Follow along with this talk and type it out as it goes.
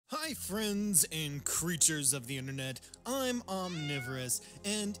Hi friends and creatures of the internet, I'm Omnivorous,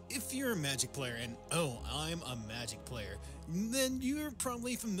 and if you're a Magic player, and oh, I'm a Magic player, then you're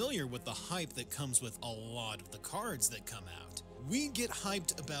probably familiar with the hype that comes with a lot of the cards that come out. We get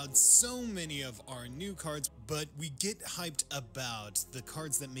hyped about so many of our new cards, but we get hyped about the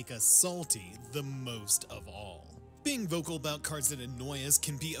cards that make us salty the most of all. Being vocal about cards that annoy us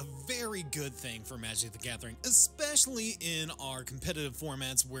can be a very good thing for Magic the Gathering, especially in our competitive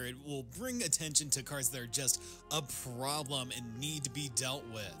formats where it will bring attention to cards that are just a problem and need to be dealt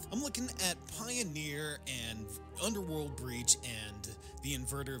with. I'm looking at Pioneer and Underworld Breach and the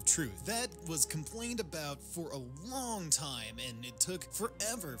Inverter of Truth. That was complained about for a long time, and it took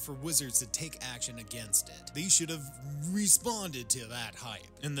forever for Wizards to take action against it. They should have responded to that hype.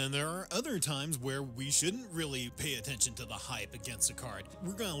 And then there are other times where we shouldn't really pay attention to the hype against a card.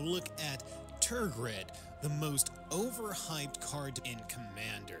 We're going to look at Tergrid, the most overhyped card in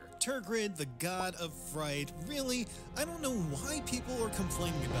Commander. Tergrid, the god of Fright. Really, I don't know why people are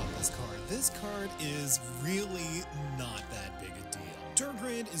complaining about this card. This card is really not that big a deal.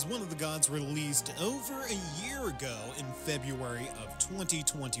 Tergrid is one of the gods released over a year ago in February of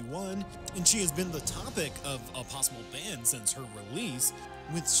 2021, and she has been the topic of a possible ban since her release,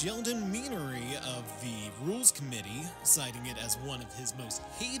 with Sheldon Meanery of the Rules Committee citing it as one of his most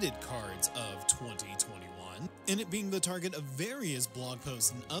hated cards of 2021, and it being the target of various blog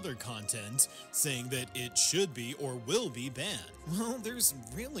posts and other content saying that it should be or will be banned. Well, there's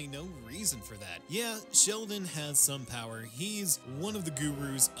really no reason for that. Yeah, Sheldon has some power. He's one of the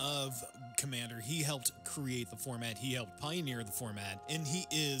gurus of Commander. He helped create the format, he helped pioneer the format, and he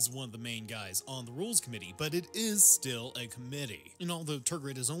is one of the main guys on the Rules Committee, but it is still a committee. And although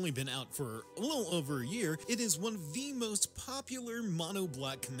Tergrid has only been out for a little over a year, it is one of the most popular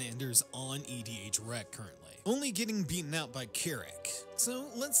mono-black commanders on EDH Rec currently, only getting beaten out by Carrick. So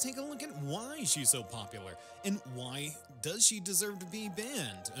let's take a look at why she's so popular, and why does she deserve to be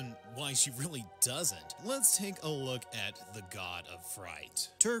banned, and why she really doesn't. Let's take a look at the God of Fright.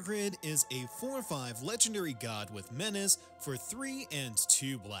 Tergrid is a 4/5 legendary god with menace for 3 and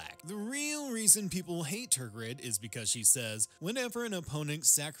 2 black. The real reason people hate Tergrid is because she says, whenever an opponent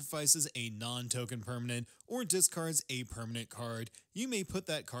sacrifices a non-token permanent or discards a permanent card, you may put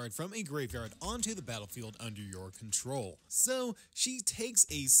that card from a graveyard onto the battlefield under your control. So she takes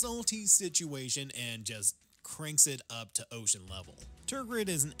a salty situation and just cranks it up to ocean level. Tergrid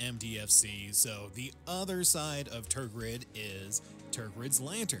is an MDFC, so the other side of Tergrid is Tergrid's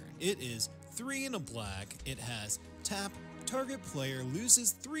Lantern. It is 3 and a black, it has tap, target player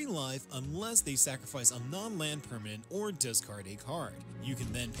loses 3 life unless they sacrifice a non-land permanent or discard a card. You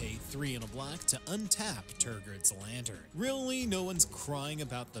can then pay 3 and a black to untap Tergrid's Lantern. Really, no one's crying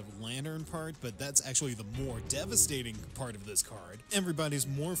about the Lantern part, but that's actually the more devastating part of this card. Everybody's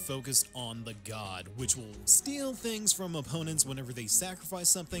more focused on the god, which will steal things from opponents whenever they sacrifice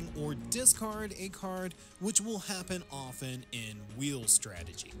something or discard a card, which will happen often in wheel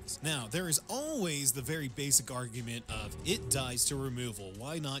strategies. Now, there is always the very basic argument of it dies to removal.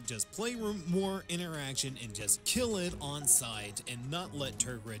 Why not just play more interaction and just kill it on sight and not let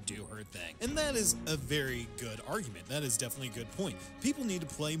Tergrid do her thing? And that is a very good argument. That is definitely a good point. People need to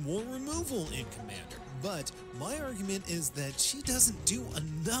play more removal in Commander. But my argument is that she doesn't do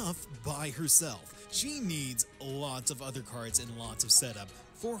enough by herself. She needs lots of other cards and lots of setup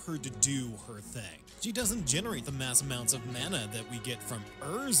for her to do her thing. She doesn't generate the mass amounts of mana that we get from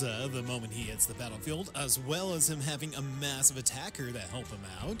Urza the moment he hits the battlefield, as well as him having a massive attacker that help him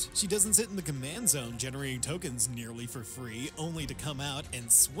out. She doesn't sit in the command zone generating tokens nearly for free, only to come out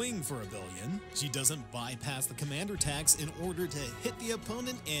and swing for 1 billion. She doesn't bypass the commander tax in order to hit the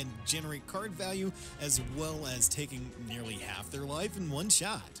opponent and generate card value, as well as taking nearly half their life in one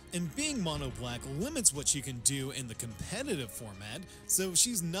shot. And being mono-black limits what she can do in the competitive format, so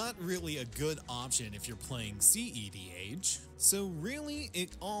she's not really a good option if you're playing CEDH. So really, it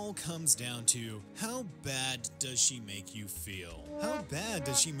all comes down to how bad does she make you feel? How bad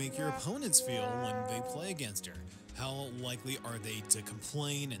does she make your opponents feel when they play against her? How likely are they to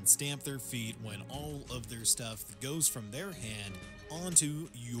complain and stamp their feet when all of their stuff goes from their hand onto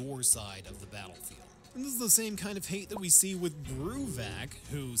your side of the battlefield? And this is the same kind of hate that we see with Bruvac,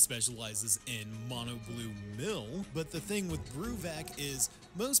 who specializes in mono blue mill. But the thing with Bruvac is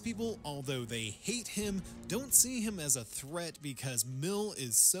most people, although they hate him, don't see him as a threat because mill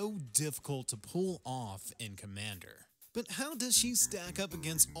is so difficult to pull off in Commander. But how does she stack up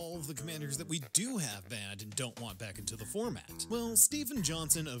against all of the commanders that we do have banned and don't want back into the format? Well, Stephen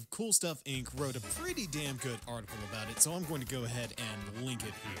Johnson of Coolstuf Inc. wrote a pretty damn good article about it, so I'm going to go ahead and link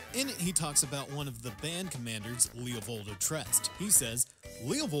it here. In it, he talks about one of the banned commanders, Leovold of Trest. He says,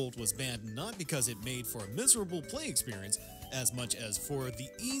 Leovold was banned not because it made for a miserable play experience, as much as for the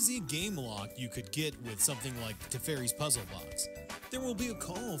easy game lock you could get with something like Teferi's Puzzle Box. There will be a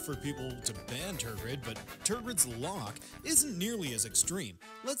call for people to ban Tergrid, but Tergrid's lock isn't nearly as extreme.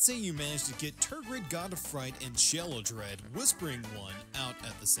 Let's say you manage to get Tergrid, God of Fright, and Shallow Dread, Whispering One, out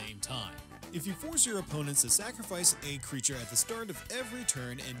at the same time. If you force your opponents to sacrifice a creature at the start of every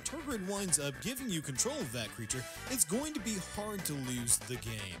turn and Tergrid winds up giving you control of that creature, it's going to be hard to lose the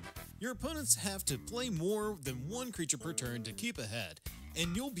game. Your opponents have to play more than one creature per turn to keep ahead,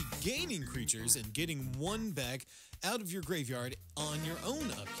 and you'll be gaining creatures and getting one back out of your graveyard on your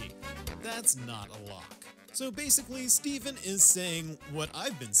own upkeep. That's not a lock. So basically, Stephen is saying what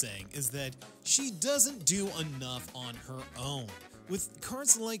I've been saying, is that she doesn't do enough on her own. With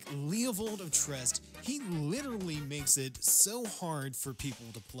cards like Leovold of Trest, he literally makes it so hard for people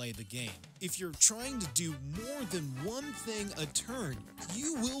to play the game. If you're trying to do more than one thing a turn,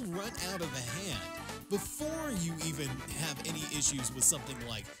 you will run out of a hand before you even have any issues with something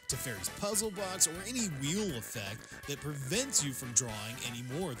like Teferi's Puzzle Box or any wheel effect that prevents you from drawing any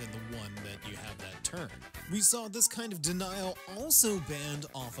more than the one that you have that turn. We saw this kind of denial also banned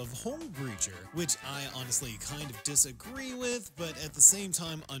off of Homebreacher, which I honestly kind of disagree with, but at the same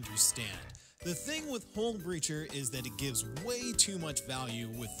time understand. The thing with Homebreacher is that it gives way too much value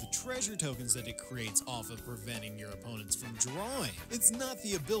with the treasure tokens that it creates off of preventing your opponents from drawing. It's not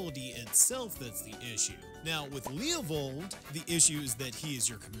the ability itself that's the issue. Now, with Leovold, the issue is that he is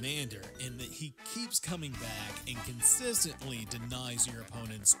your commander, and that he keeps coming back and consistently denies your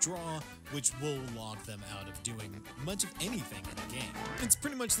opponent's draw, which will lock them out of doing much of anything in the game. It's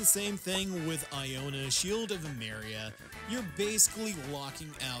pretty much the same thing with Iona, Shield of Emeria. You're basically locking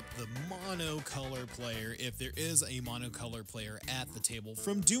out the monocolor player, if there is a monocolor player at the table,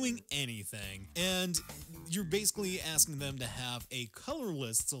 from doing anything, and you're basically asking them to have a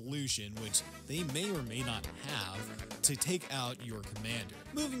colorless solution, which they may or may not have, to take out your commander.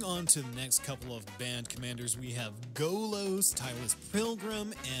 Moving on to the next couple of banned commanders, we have Golos, Tireless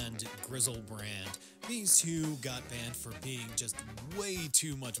Pilgrim, and Grizzlebrand. These two got banned for being just way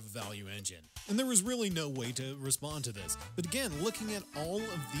too much of a value engine, and there was really no way to respond to this. But again, looking at all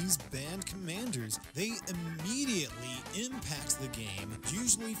of these banned commanders, they immediately impact the game,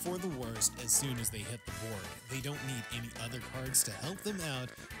 usually for the worst, as soon as they hit the board. They don't need any other cards to help them out,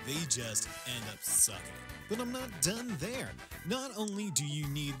 they just end up sucking. But I'm not done there. Not only do you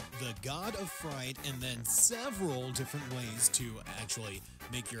need the God of Fright and then several different ways to actually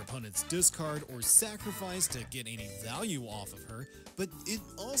make your opponents discard or sacrifice to get any value off of her, but it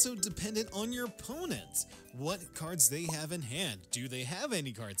also depended on your opponents. What cards they have in hand. Do they have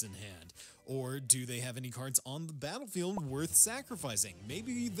any cards in hand? Or do they have any cards on the battlefield worth sacrificing?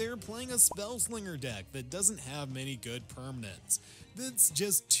 Maybe they're playing a Spellslinger deck that doesn't have many good permanents. That's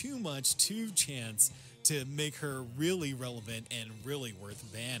just too much to chance to make her really relevant and really worth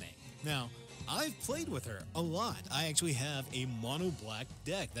banning. Now, I've played with her a lot. I actually have a mono black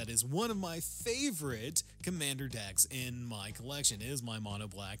deck that is one of my favorite commander decks in my collection. It is my mono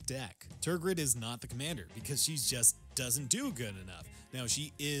black deck. Tergrid is not the commander because she just doesn't do good enough. Now,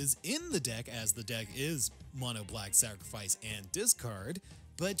 she is in the deck as the deck is mono black sacrifice and discard,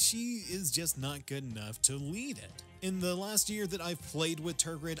 but she is just not good enough to lead it. In the last year that I've played with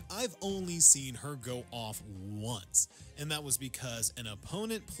Tergrid, I've only seen her go off once, and that was because an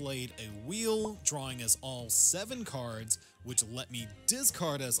opponent played a wheel, drawing us all 7 cards, which let me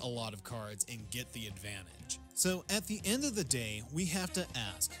discard us a lot of cards and get the advantage. So at the end of the day, we have to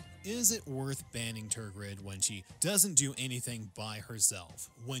ask, is it worth banning Tergrid when she doesn't do anything by herself?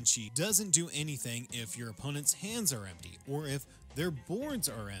 When she doesn't do anything if your opponent's hands are empty, or if their boards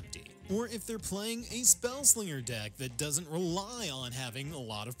are empty, or if they're playing a Spellslinger deck that doesn't rely on having a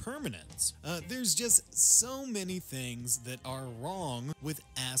lot of permanents. There's just so many things that are wrong with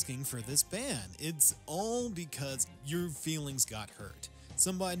asking for this ban. It's all because your feelings got hurt.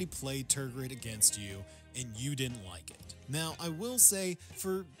 Somebody played Tergrid against you and you didn't like it. Now, I will say,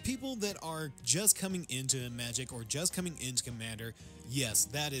 for people that are just coming into Magic or just coming into Commander, yes,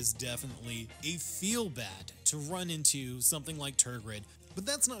 that is definitely a feel-bad to run into something like Tergrid, but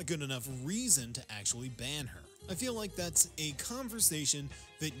that's not a good enough reason to actually ban her. I feel like that's a conversation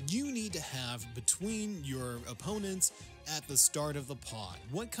that you need to have between your opponents at the start of the pod.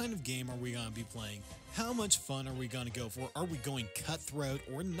 What kind of game are we going to be playing? How much fun are we going to go for? Are we going cutthroat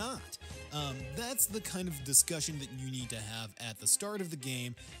or not? That's the kind of discussion that you need to have at the start of the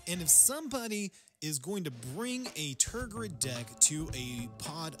game. And if somebody is going to bring a Tergrid deck to a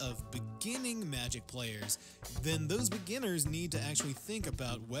pod of beginning Magic players, then those beginners need to actually think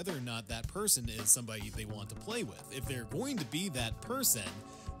about whether or not that person is somebody they want to play with. If they're going to be that person,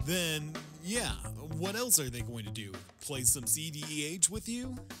 then yeah, what else are they going to do? Play some CDEH with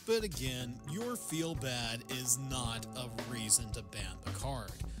you? But again, your feel bad is not a reason to ban the card.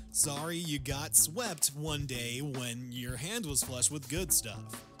 Sorry you got swept one day when your hand was flush with good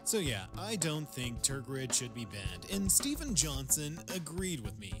stuff. So yeah, I don't think Tergrid should be banned, and Stephen Johnson agreed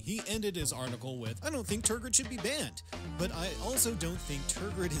with me. He ended his article with, I don't think Tergrid should be banned, but I also don't think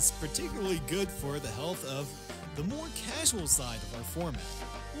Tergrid is particularly good for the health of the more casual side of our format.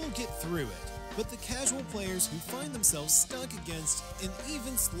 We'll get through it, but the casual players who find themselves stuck against an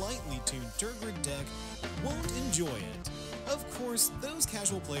even slightly tuned Tergrid deck won't enjoy it. Of course, those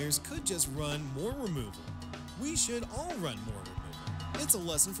casual players could just run more removal. We should all run more removal. It's a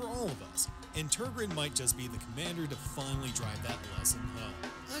lesson for all of us, and Tergrid might just be the commander to finally drive that lesson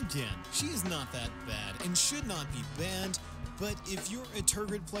home. Again, she is not that bad and should not be banned, but if you're a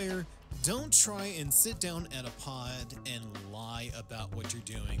Tergrid player, don't try and sit down at a pod and lie about what you're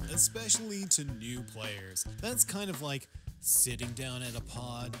doing, especially to new players. That's kind of like sitting down at a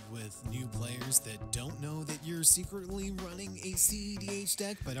pod with new players that don't know that you're secretly running a CEDH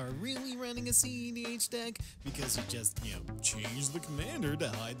deck, but are really running a CEDH deck because you just, changed the commander to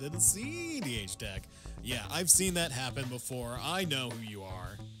hide that it's a CEDH deck. Yeah, I've seen that happen before. I know who you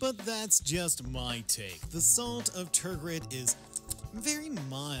are. But that's just my take. The salt of Tergrid is very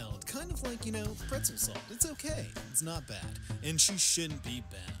mild, kind of like, pretzel salt. It's okay. It's not bad. And she shouldn't be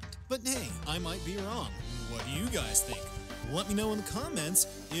banned. But hey, I might be wrong. What do you guys think? Let me know in the comments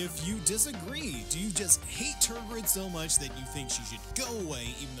if you disagree. Do you just hate Tergrid so much that you think she should go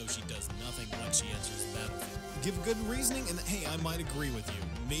away even though she does nothing when she enters the battlefield? Give a good reasoning and hey, I might agree with you.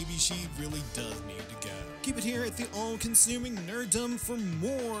 Maybe she really does need to go. Keep it here at the all-consuming Nerddom for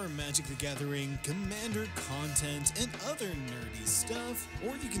more Magic the Gathering, Commander content, and other nerdy stuff.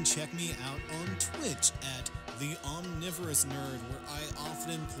 Or you can check me out on Twitch at The Omnivorous Nerd, where I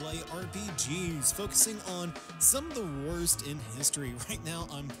often play RPGs, focusing on some of the worst in history. Right now,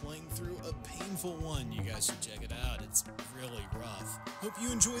 I'm playing through a painful one. You guys should check it out. It's really rough. Hope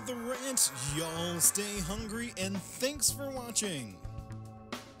you enjoyed the rant. Y'all stay hungry, and thanks for watching.